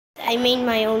I made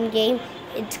my own game.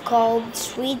 It's called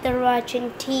Srithar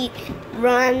Rajan T,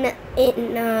 run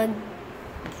in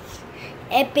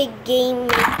Epic Game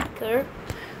Maker.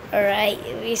 Alright,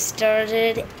 we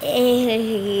started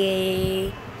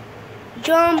a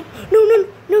jump.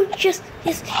 No, yes.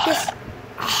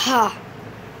 Aha.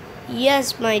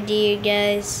 Yes, my dear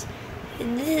guys.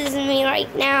 This is me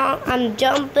right now. I'm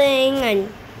jumping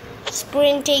and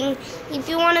sprinting. If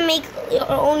you want to make your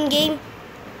own game,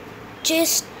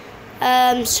 just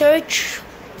search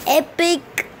Epic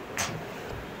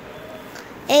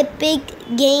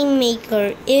Game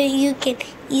Maker. You can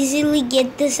easily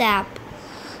get this app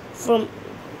from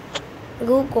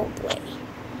Google Play.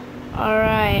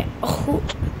 Alright. Oh,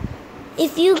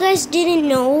 if you guys didn't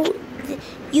know,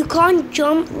 you can't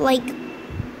jump like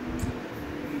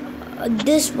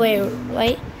this way,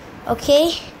 right?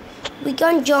 Okay, we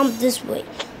can't jump this way,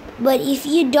 but if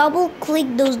you double click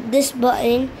this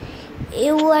button,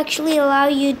 it will actually allow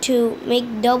you to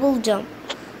make double jump.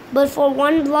 But for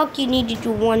one block you need to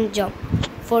do one jump.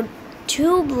 For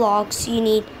 2 blocks you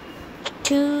need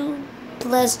 2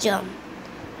 plus jump.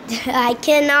 I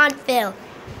cannot fail.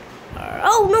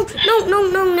 Oh no.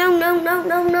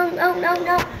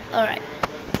 Alright,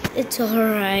 it's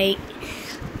alright.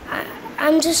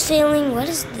 I'm just failing. What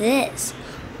is this?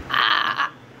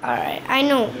 Alright, I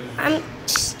know.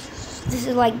 This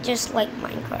is like just like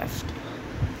Minecraft.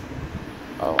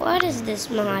 Oh, what is this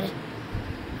mod?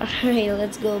 Alright,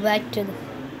 let's go back to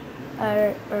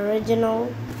our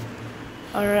original.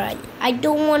 Alright, I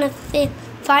don't want to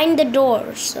find the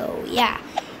door, so yeah.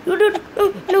 No.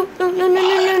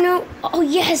 Oh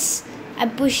yes, I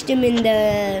pushed him in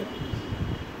the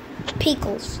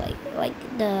pickles, like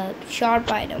the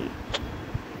sharp item.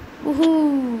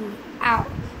 Woohoo! Ow!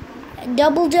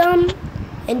 Double jump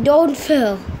and don't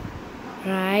fail.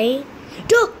 Right?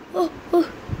 Oh.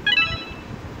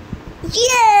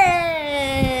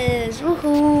 Yes!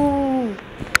 Woohoo!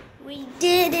 We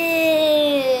did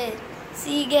it!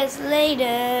 See you guys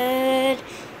later.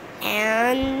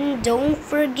 And don't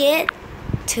forget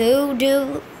to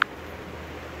do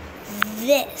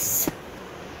this.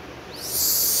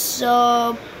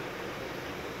 Subscribe.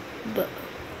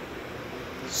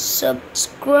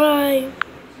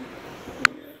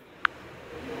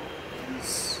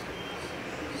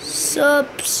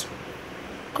 Subscribe.